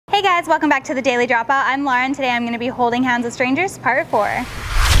guys, welcome back to the Daily Dropout. I'm Laura and today I'm going to be holding hands with strangers, part 4.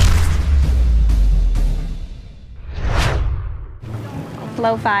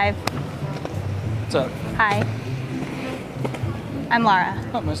 Low 5. What's up? Hi. I'm Laura.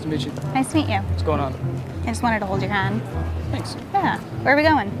 Oh, nice to meet you. Nice to meet you. What's going on? I just wanted to hold your hand. Thanks. Yeah. Where are we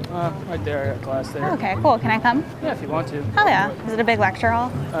going? Right there, I got class there. Okay, cool. Can I come? Yeah, if you want to. Oh yeah. Is it a big lecture hall?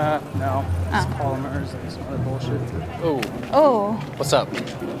 No. It's Oh. polymers and some other bullshit. Oh, Oh, what's up?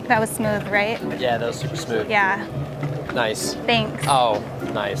 that was smooth, right? Yeah, that was super smooth. Yeah. Nice. Thanks. Oh,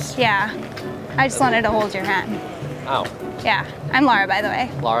 nice. Yeah. I just wanted to hold your hand. Oh, Yeah. I'm Laura, by the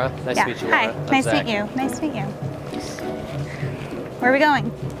way. Laura, nice Yeah. to meet you, Hi. Laura. I'm Nice to Zach. meet you. Nice to meet you. Where are we going?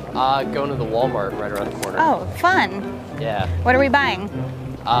 Going to the Walmart right around the corner. Oh, fun. Yeah. What are we buying?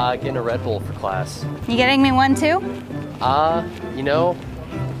 Getting a Red Bull for class. You getting me one too? You know,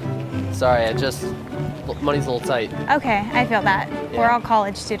 sorry, money's a little tight. Okay, I feel that. Yeah. We're all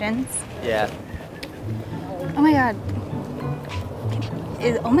college students. Yeah. Oh my god.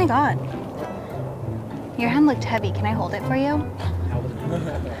 Oh my god. Your hand looked heavy. Can I hold it for you?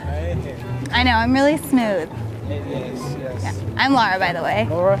 I know, I'm really smooth. Yes. Yeah. I'm Laura, by the way.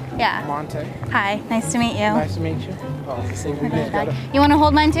 Laura? Yeah. Monte. Hi, nice to meet you. Nice to meet you. Oh, You want to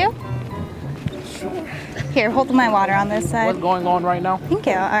hold mine too? Here, hold my water on this side. What's going on right now? Thank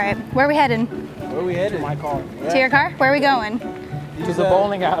you. All right. Where are we heading? Where are we headed? To my car. To your car? Where are we going? To the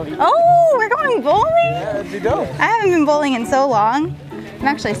bowling alley. Oh, we're going bowling? Yeah, it'd be dope. I haven't been bowling in so long. I'm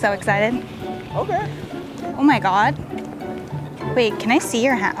actually so excited. Okay. Oh my god. Wait, can I see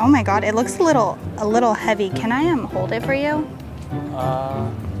your hand? Oh my god, it looks a little heavy. Can I hold it for you?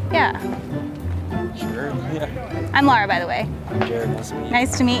 Yeah. Sure. Yeah. I'm Laura, by the way. I'm Jared. Nice to meet you.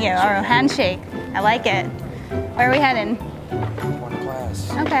 Nice to meet you. Or handshake. I like it. Where are we heading? One class.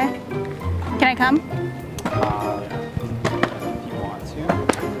 Okay. Can I come? If you want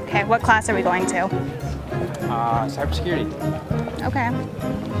to. Okay, what class are we going to? Cybersecurity. Okay.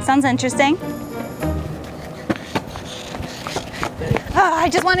 Sounds interesting. Oh, I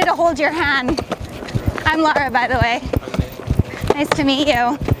just wanted to hold your hand. I'm Laura, by the way. Nice to meet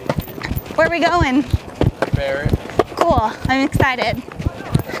you. Where are we going? Barrett. Cool. I'm excited.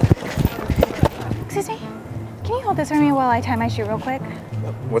 Excuse me. Can you hold this for me while I tie my shoe real quick?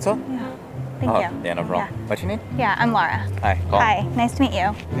 What's up? Yeah. Thank you. Yeah, no problem. Yeah. What you need? Yeah, I'm Laura. Hi. Colin. Hi. Nice to meet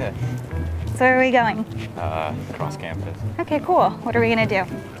you. Good. So where are we going? Cross campus. Okay, cool. What are we gonna do?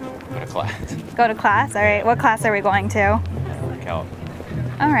 Go to class. Go to class? All right. What class are we going to? Work out.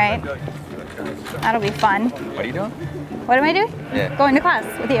 All right. That'll be fun. What are you doing? What am I doing? Yeah. Going to class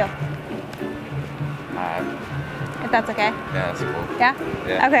with you. Yeah, If that's okay. that's cool. Yeah?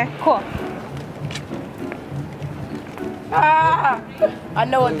 Yeah. Okay, cool. Ah, I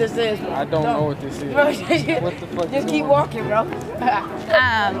know what this is. I don't know what this is. Bro, What the fuck just is keep going on? walking, bro.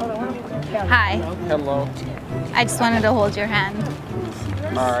 Hi. Hello. I just wanted to hold your hand.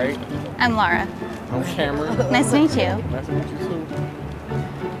 All right. I'm Laura. I'm Cameron. Nice to meet you. Nice to meet you too.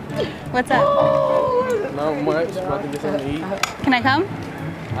 What's up? Not much. About to get something to eat. Can I come?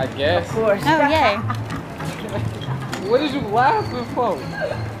 I guess. Of course. Oh, yay. What did you laughing for?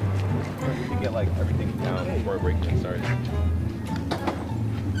 We can get like everything down before break gets started.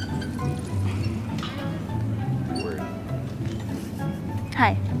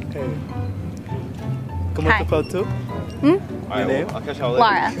 Hi. Hey. Come Hi. on to part 2? Hmm? Your name? I'll catch y'all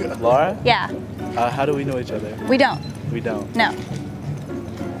later. Laura. Laura? Yeah. How do we know each other? We don't. We don't. No.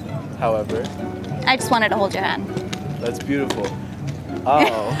 However, I just wanted to hold your hand. that's beautiful. Oh.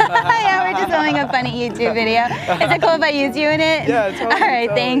 Yeah, we're just filming a funny YouTube video. Is it cool if I use you in it? Yeah, totally, All right,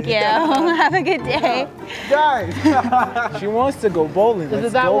 totally. thank you. Have a good day. Guys, she wants to go bowling. Is Let's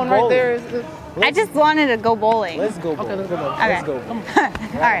it that go one right bowling. there? I just wanted to go bowling. Let's go bowling. let's go bowling. Okay. Let's go. Come on.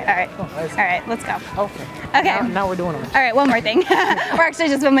 All right, let's go. Okay. Okay. Now we're doing it. All right, one more thing. We're actually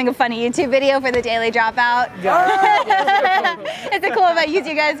just filming a funny YouTube video for the Daily Dropout. Is it cool if I use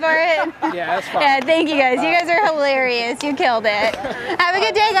you guys for it? Yeah, that's fine. Yeah, thank you guys. You guys are hilarious. You killed it. Have a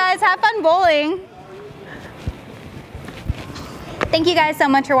good day, guys. Have fun bowling. Thank you guys so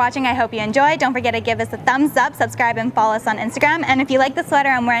much for watching. I hope you enjoyed. Don't forget to give us a thumbs up, subscribe, and follow us on Instagram. And if you like the sweater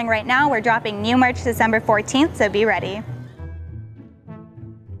I'm wearing right now, we're dropping new merch December 14th, so be ready.